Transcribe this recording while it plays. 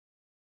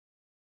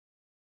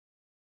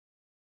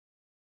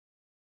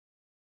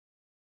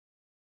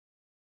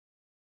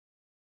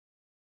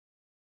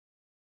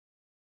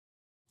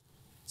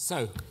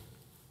So,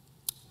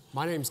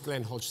 my name's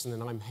Glen Hodgson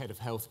and I'm Head of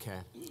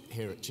Healthcare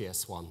here at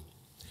GS1.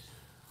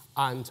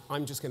 And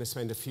I'm just going to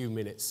spend a few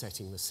minutes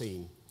setting the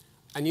scene.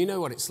 And you know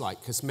what it's like,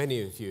 because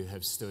many of you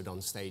have stood on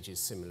stages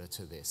similar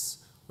to this,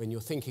 when you're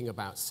thinking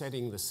about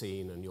setting the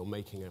scene and you're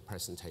making a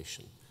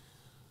presentation.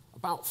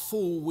 About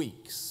 4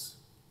 weeks,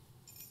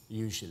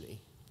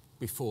 usually,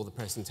 before the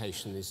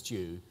presentation is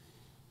due,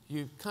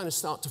 you kind of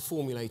start to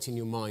formulate in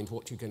your mind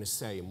what you're going to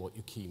say and what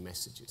your key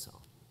messages are.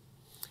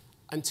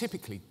 And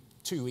typically,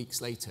 2 weeks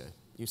later,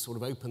 you sort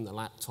of open the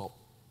laptop,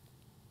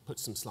 put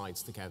some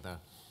slides together,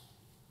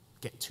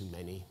 get too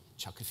many,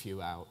 chuck a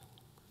few out,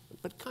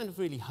 but kind of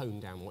really hone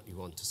down what you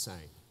want to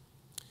say.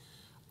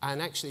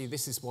 And actually,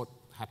 this is what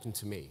happened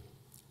to me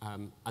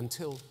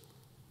until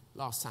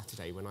last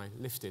Saturday when I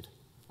lifted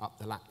up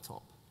the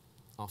laptop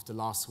after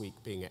last week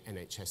being at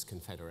NHS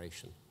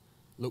Confederation,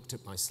 looked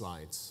at my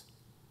slides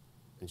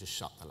and just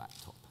shut the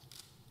laptop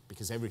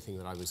because everything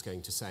that I was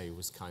going to say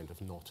was kind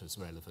of not as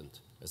relevant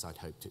as I'd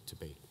hoped it to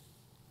be.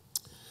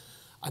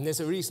 And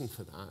there's a reason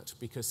for that,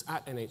 because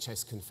at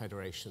NHS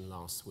Confederation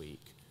last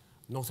week,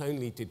 not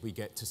only did we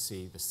get to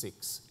see the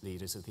 6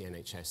 leaders of the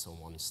NHS on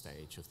one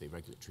stage of the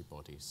regulatory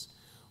bodies,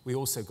 we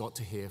also got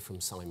to hear from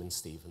Simon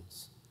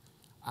Stevens.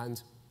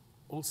 And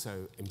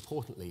also,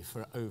 importantly,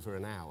 for over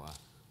an hour,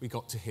 we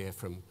got to hear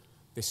from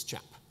this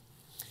chap.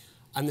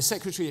 And the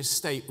Secretary of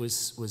State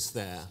was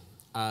there.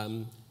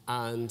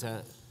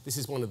 This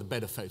is one of the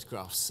better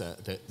photographs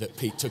that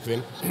Pete took of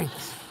him.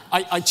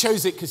 I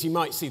chose it because you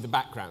might see the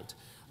background.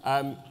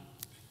 And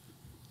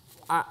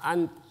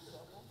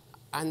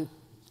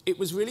it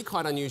was really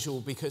quite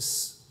unusual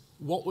because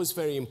what was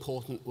very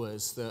important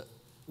was that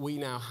we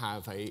now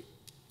have a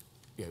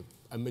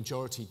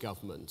majority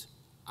government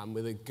and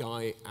with a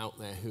guy out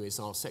there who is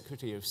our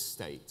Secretary of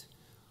State.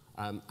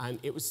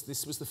 And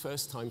this was the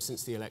first time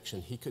since the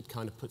election he could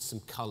kind of put some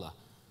colour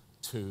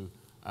to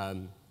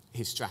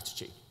his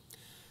strategy.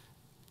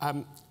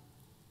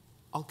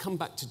 I'll come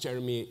back to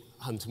Jeremy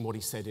Hunt and what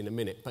he said in a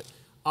minute, but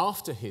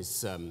after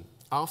his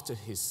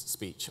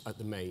speech at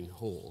the main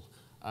hall,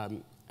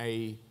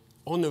 a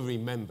honorary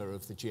member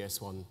of the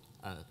GS1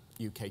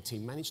 UK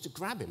team managed to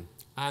grab him,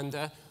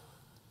 and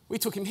we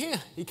took him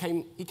here. He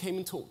came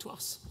and talked to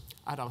us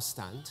at our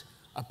stand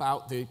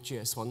about the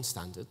GS1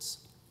 standards,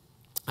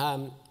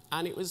 and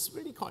it was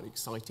really quite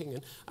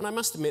exciting. And I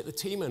must admit, the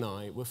team and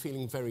I were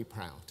feeling very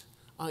proud.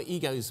 Our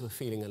egos were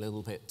feeling a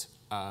little bit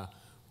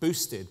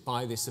boosted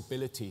by this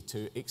ability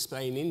to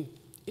explain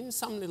in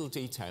some little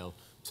detail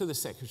to the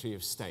Secretary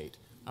of State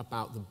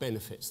about the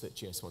benefits that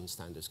GS1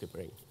 standards could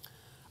bring.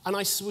 And I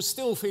was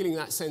still feeling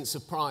that sense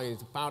of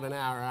pride about an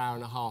hour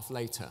and a half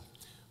later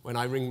when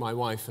I ring my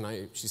wife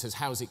and she says,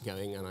 "How's it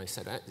going?" And I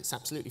said, "It's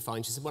absolutely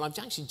fine." She said, "Well, I've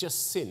actually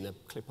just seen a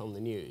clip on the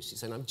news." She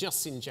said, "I've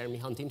just seen Jeremy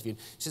Hunt interviewed."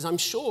 She says, "I'm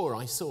sure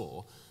I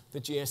saw the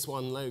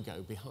GS1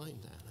 logo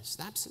behind there." And I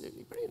said,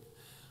 "Absolutely brilliant."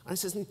 And I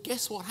said, "And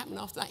guess what happened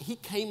after that?" He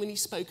came and he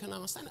spoke on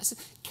our stand. I said,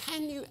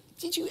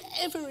 did you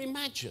ever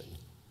imagine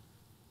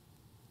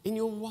in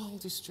your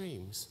wildest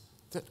dreams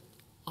that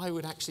I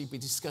would actually be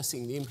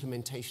discussing the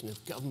implementation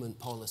of government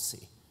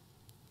policy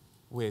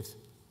with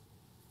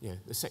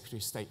the Secretary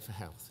of State for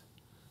Health?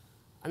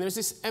 And there was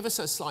this ever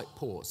so slight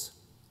pause.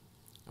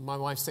 And my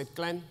wife said,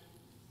 "Glenn,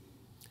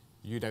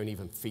 you don't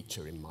even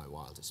feature in my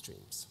wildest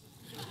dreams."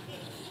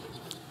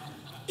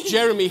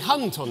 Jeremy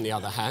Hunt, on the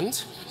other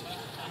hand.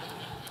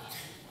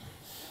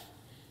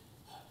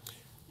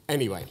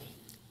 Anyway,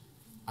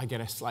 I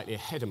get slightly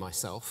ahead of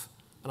myself,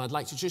 and I'd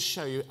like to just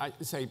show you,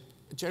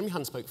 Jeremy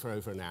Hunt spoke for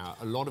over an hour.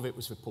 A lot of it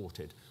was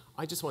reported.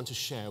 I just want to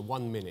share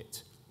 1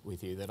 minute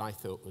with you that I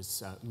thought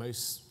was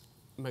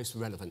most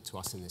relevant to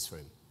us in this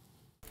room.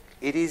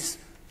 It is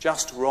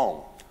just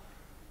wrong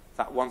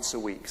that once a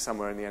week,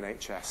 somewhere in the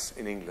NHS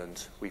in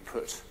England, we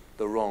put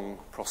the wrong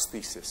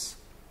prosthesis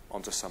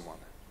onto someone.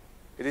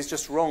 It is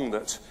just wrong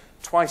that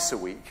twice a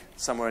week,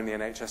 somewhere in the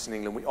NHS in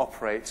England, we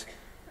operate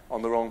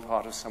on the wrong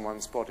part of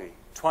someone's body.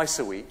 Twice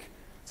a week,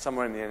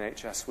 somewhere in the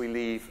NHS, we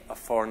leave a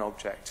foreign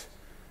object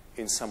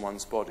in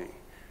someone's body.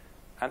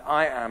 And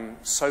I am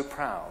so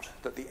proud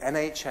that the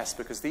NHS,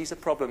 because these are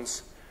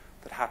problems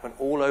that happen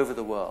all over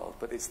the world,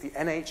 but it's the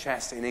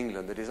NHS in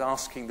England that is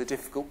asking the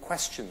difficult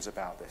questions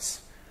about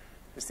this.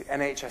 It's the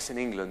NHS in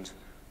England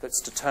that's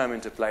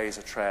determined to blaze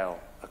a trail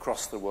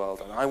across the world.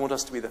 And I want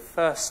us to be the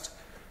first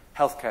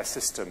healthcare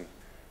system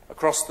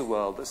across the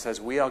world that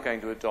says we are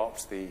going to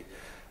adopt the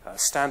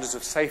standards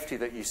of safety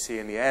that you see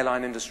in the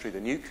airline industry,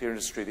 the nuclear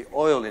industry, the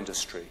oil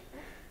industry.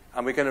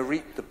 And we're going to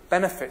reap the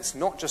benefits,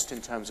 not just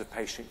in terms of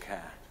patient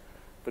care,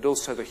 but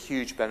also the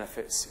huge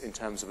benefits in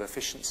terms of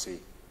efficiency.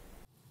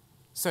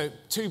 So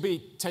 2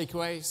 big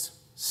takeaways: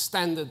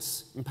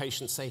 standards in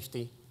patient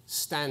safety,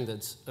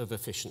 standards of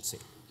efficiency.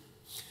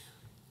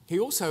 He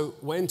also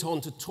went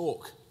on to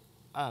talk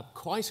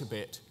quite a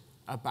bit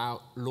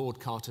about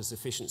Lord Carter's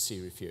efficiency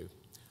review.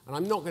 And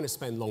I'm not going to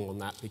spend long on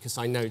that because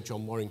I know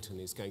John Warrington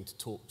is going to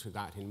talk to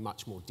that in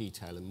much more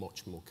detail and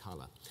much more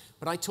colour.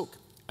 But I took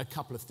a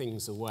couple of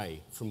things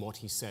away from what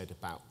he said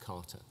about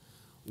Carter.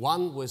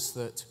 One was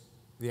that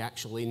the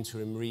actual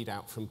interim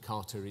readout from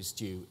Carter is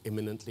due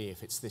imminently,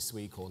 if it's this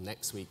week or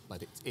next week,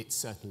 but it's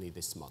certainly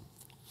this month.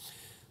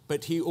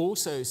 But he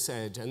also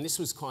said, and this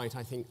was quite,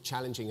 I think,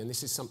 challenging, and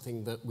this is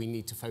something that we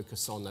need to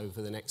focus on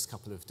over the next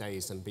couple of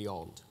days and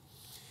beyond.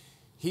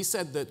 He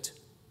said that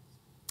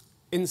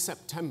in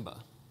September,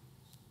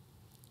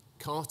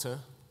 Carter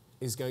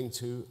is going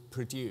to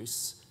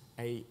produce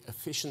an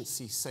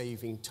efficiency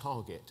saving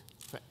target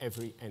for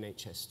every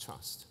NHS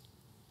trust.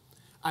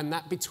 And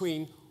that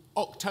between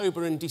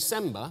October and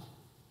December,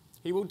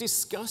 he will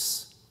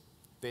discuss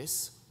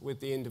this with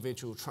the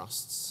individual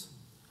trusts.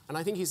 And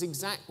I think his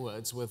exact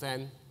words were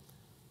then,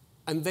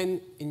 and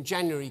then in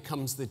January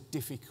comes the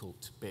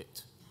difficult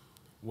bit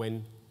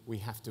when we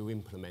have to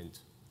implement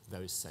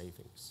those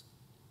savings.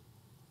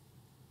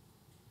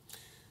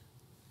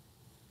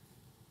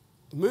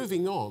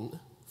 Moving on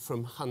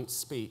from Hunt's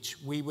speech,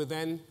 we were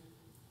then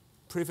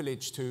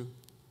privileged to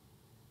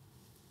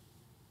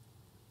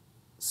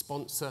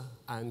sponsor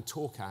and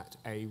talk at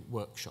a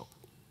workshop.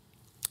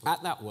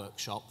 At that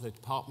workshop, the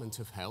Department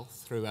of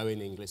Health, through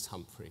Owen Inglis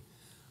Humphrey,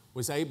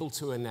 was able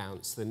to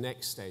announce the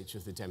next stage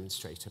of the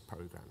demonstrator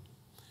programme.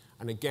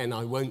 And again,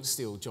 I won't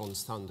steal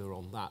John's thunder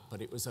on that,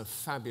 but it was a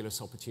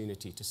fabulous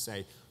opportunity to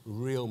say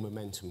real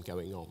momentum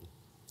going on.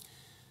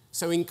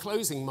 So in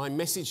closing, my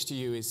message to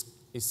you is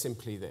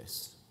simply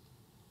this: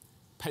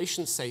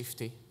 patient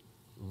safety,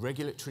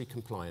 regulatory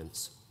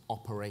compliance,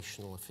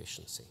 operational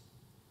efficiency.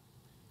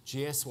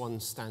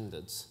 GS1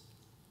 standards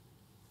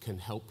can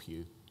help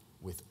you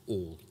with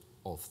all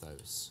of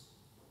those.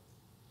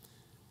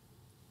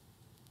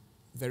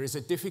 There is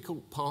a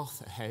difficult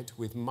path ahead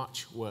with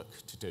much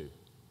work to do.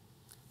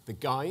 The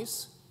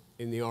guys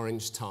in the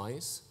orange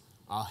ties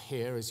are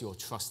here as your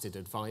trusted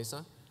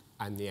advisor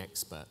and the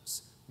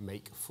experts.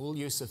 Make full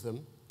use of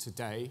them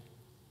today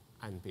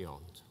and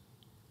beyond.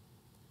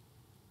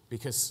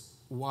 Because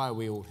why are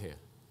we all here?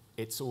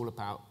 It's all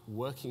about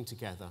working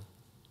together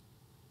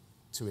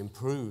to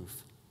improve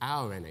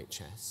our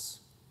NHS,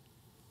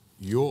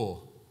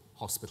 your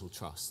hospital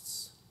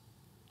trusts,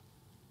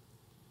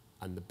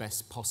 and the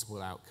best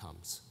possible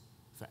outcomes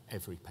for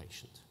every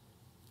patient.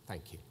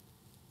 Thank you.